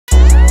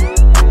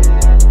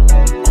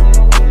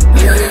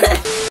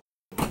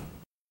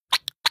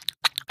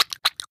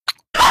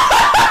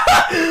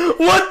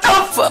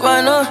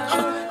I know.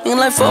 Ain't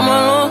like for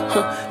my lord.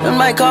 That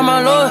might call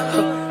my lord.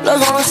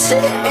 Look on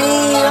set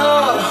me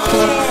up.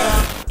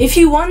 If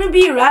you want to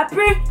be a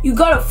rapper, you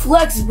gotta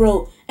flex,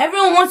 bro.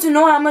 Everyone wants to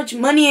know how much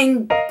money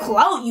and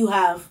clout you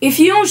have. If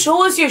you don't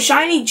show us your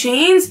shiny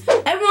chains,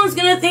 everyone's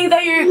gonna think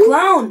that you're a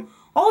clown.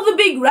 All the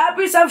big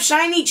rappers have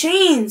shiny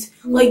chains,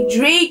 like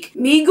Drake,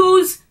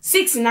 Migos,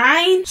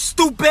 6ix9ine.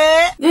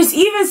 Stupid! There's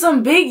even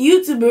some big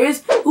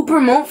YouTubers who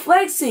promote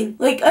flexing,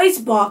 like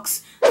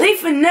Icebox. They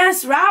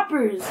finesse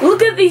rappers.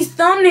 Look at these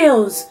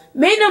thumbnails.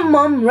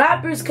 Minimum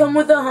rappers come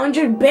with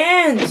 100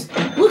 bands.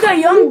 Look at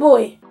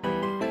Youngboy.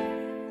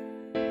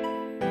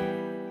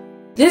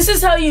 This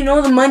is how you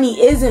know the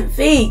money isn't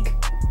fake.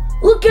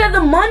 Look at the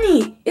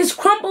money. It's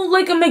crumpled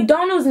like a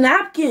McDonald's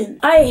napkin.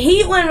 I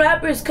hate when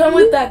rappers come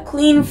with that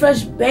clean,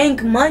 fresh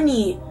bank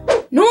money.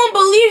 No one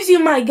believes you,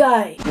 my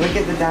guy. Look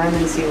at the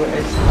diamond, see what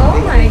it's...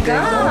 Oh my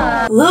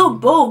god. Lil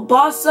Bo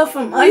bossed up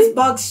from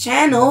Icebox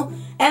channel,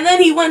 and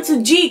then he went to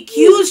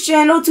GQ's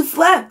channel to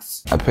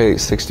flex. I paid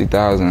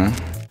 $60,000.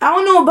 I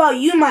don't know about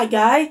you, my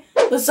guy,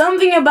 but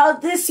something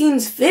about this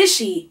seems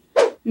fishy.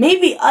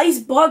 Maybe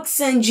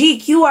Icebox and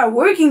GQ are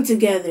working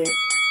together.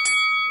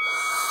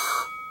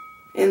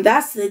 And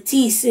that's the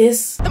T,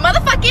 sis. The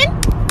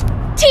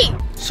motherfucking T.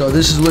 So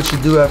this is what you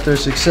do after a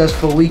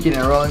successful weekend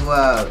at Rolling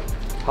Loud.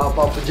 Hop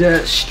off a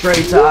jet,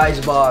 straight to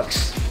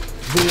Icebox.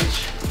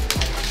 Bitch.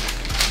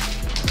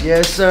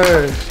 Yes,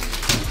 sir.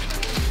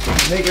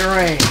 Make it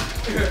rain.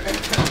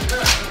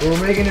 We're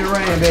making it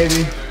rain,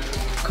 baby.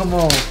 Come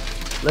on.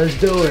 Let's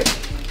do it.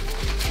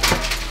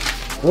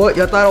 What?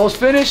 Y'all thought I was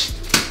finished?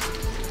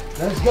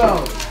 Let's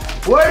go.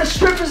 Where the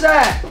strippers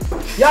at?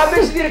 Y'all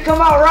bitches need to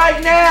come out right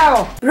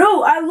now.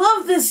 Bro, I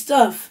love this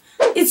stuff.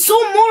 It's so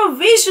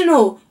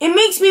motivational. It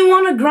makes me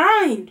want to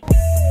grind.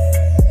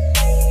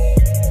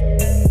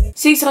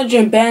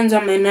 600 bands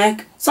on my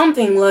neck.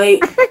 Something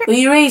light. But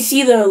you already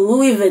see the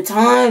Louis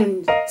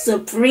Vuitton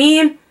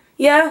Supreme?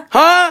 Yeah?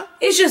 Huh?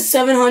 It's just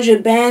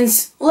 700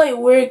 bands. Light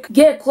work.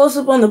 Get close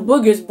up on the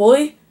boogers,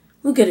 boy.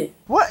 Look at it.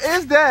 What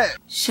is that?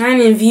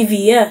 Shining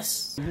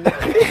VVS.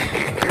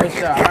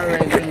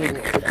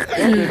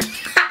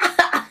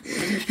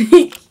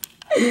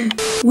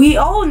 We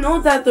all know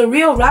that the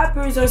real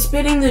rappers are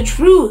spitting the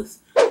truth.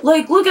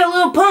 Like, look at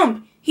Lil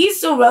Pump. He's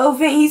still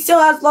relevant. He still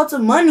has lots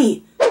of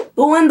money.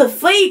 But when the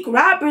fake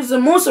rappers, the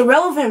most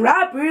irrelevant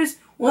rappers,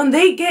 when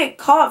they get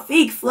caught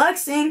fake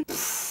flexing,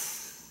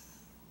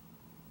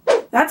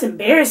 that's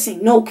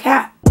embarrassing. No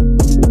cap.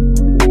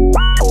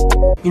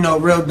 You know,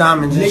 real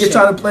diamonds. Nigga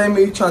try to play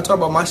me, try to talk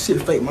about my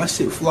shit fake, my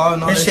shit flaw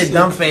and all that shit. His shit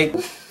dumb fake.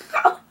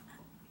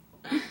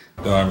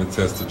 Diamond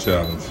tester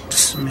challenge.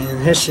 Man,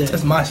 his shit.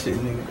 That's my shit,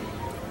 nigga.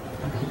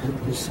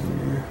 You see,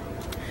 man.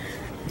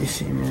 You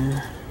see,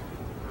 man.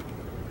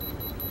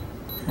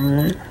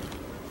 Alright.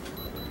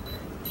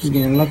 He's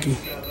getting lucky.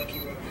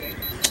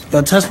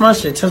 Yo, test my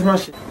shit, test my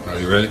shit. Are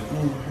you ready?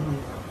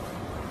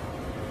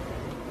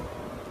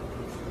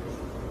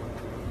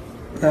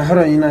 Hold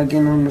on, you're not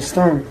getting on the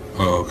stone.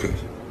 Oh, okay.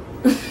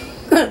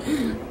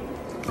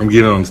 I'm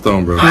getting on the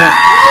stone, bro. I'm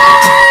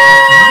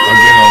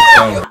getting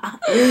on the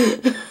stone.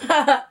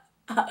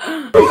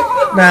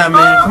 Nah,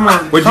 man, come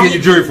on. Where'd you get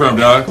your jewelry from,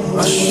 dog?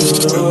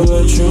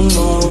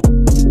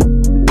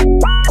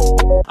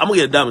 I'm gonna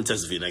get a diamond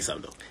tester for you next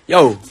time, though.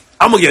 Yo,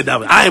 I'm gonna get a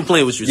diamond. I ain't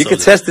playing with you. you can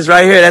test this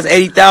right here. That's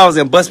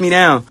 80,000. Bust me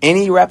down.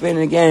 Any rapper in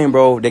the game,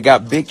 bro, they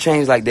got big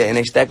chains like that and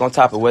they stack on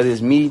top of whether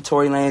it's me,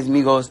 Tory Lanez,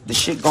 Migos, the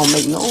shit gonna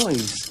make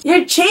noise.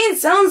 Your chain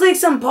sounds like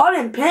some pot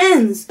and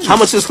pens. How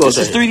much this cost?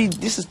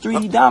 This is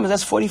 3D diamonds.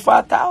 That's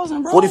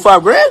 45,000, bro.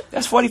 45 grand?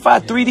 That's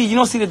 45 3D. You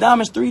don't see the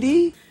diamonds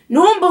 3D?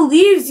 No one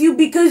believes you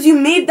because you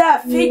made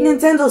that fake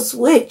Nintendo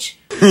Switch.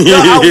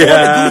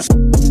 Yeah.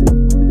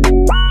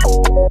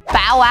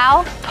 Bow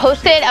Wow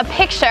posted a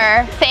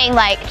picture saying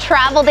like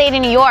travel day to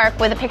New York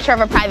with a picture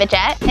of a private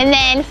jet. And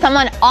then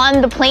someone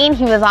on the plane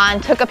he was on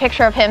took a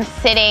picture of him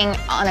sitting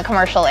on a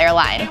commercial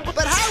airline.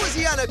 But how was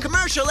he on a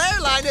commercial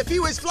airline if he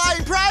was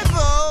flying private?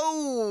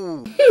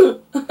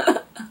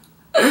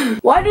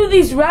 Why do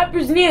these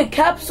rappers need a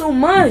cap so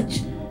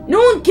much? No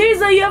one cares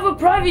that you have a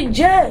private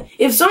jet.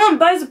 If someone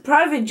buys a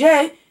private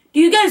jet, do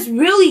you guys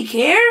really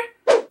care?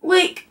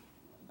 Like,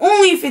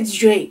 only if it's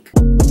Drake.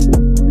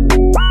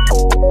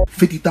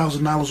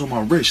 $50,000 on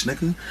my wrist,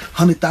 nigga.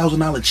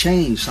 $100,000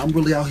 change. So I'm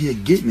really out here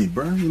getting it,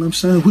 bro. You know what I'm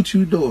saying? What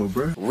you doing,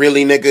 bro?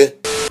 Really, nigga?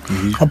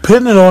 I'm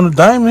putting it on a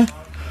diamond.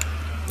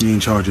 You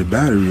ain't charge your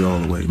battery all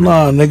the way, man.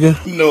 Nah, nigga.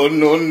 No.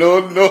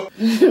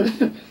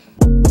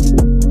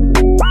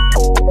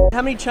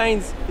 How many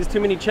chains is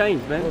too many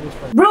chains, man?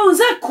 Bro, is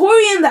that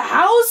Corey in the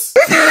house?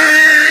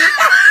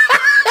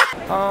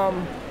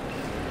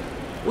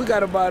 We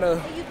got about a...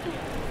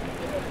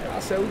 I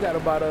said we got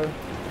about a...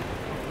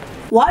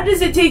 Why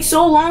does it take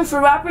so long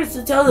for rappers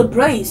to tell the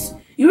price?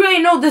 You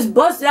already know this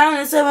bust down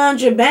is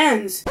 700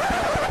 bands.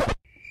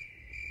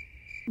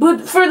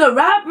 But for the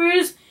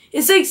rappers,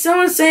 it's like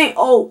someone saying,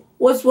 oh,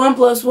 what's 1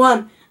 +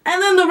 1?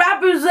 And then the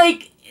rappers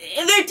like,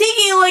 they're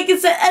taking it like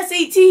it's an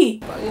SAT. You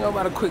know,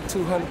 about a quick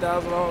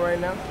 200,000 on right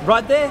now.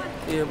 Right there?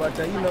 Yeah, about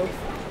that, you know.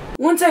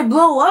 once I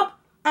blow up,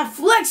 I'm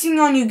flexing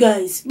on you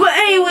guys. But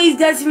anyways,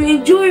 guys, if you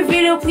enjoyed your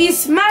video, please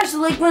smash the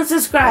like button,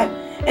 subscribe,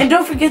 and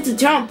don't forget to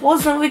turn on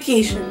post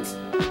notifications.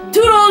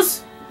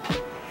 Toodles!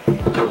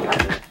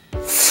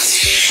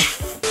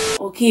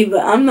 Okay,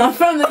 but I'm not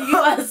from the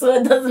US, so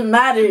it doesn't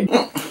matter.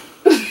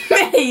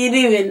 You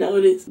didn't even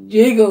notice.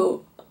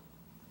 Jiggle.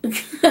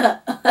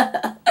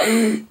 I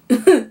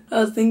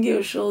was thinking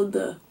of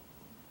shoulder.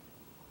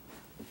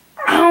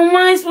 How am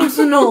I supposed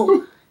to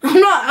know? I'm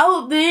not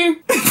out there.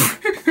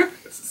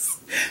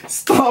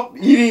 Stop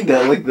eating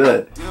that like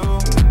that.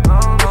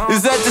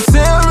 Is that the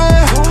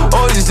salmon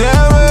or the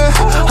salmon?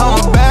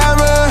 I'm a bad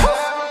man.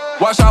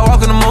 Watch I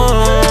walk in the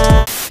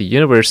moon. The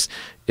universe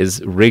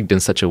is rigged in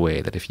such a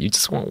way that if you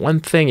just want one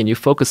thing and you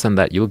focus on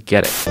that, you'll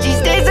get it. She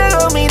stays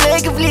on me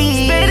like a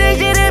flea. Better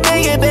get it,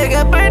 make it back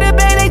up, burn it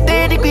back like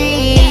 30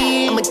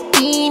 degrees. I'm a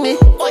demon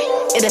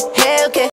in a Hellcat.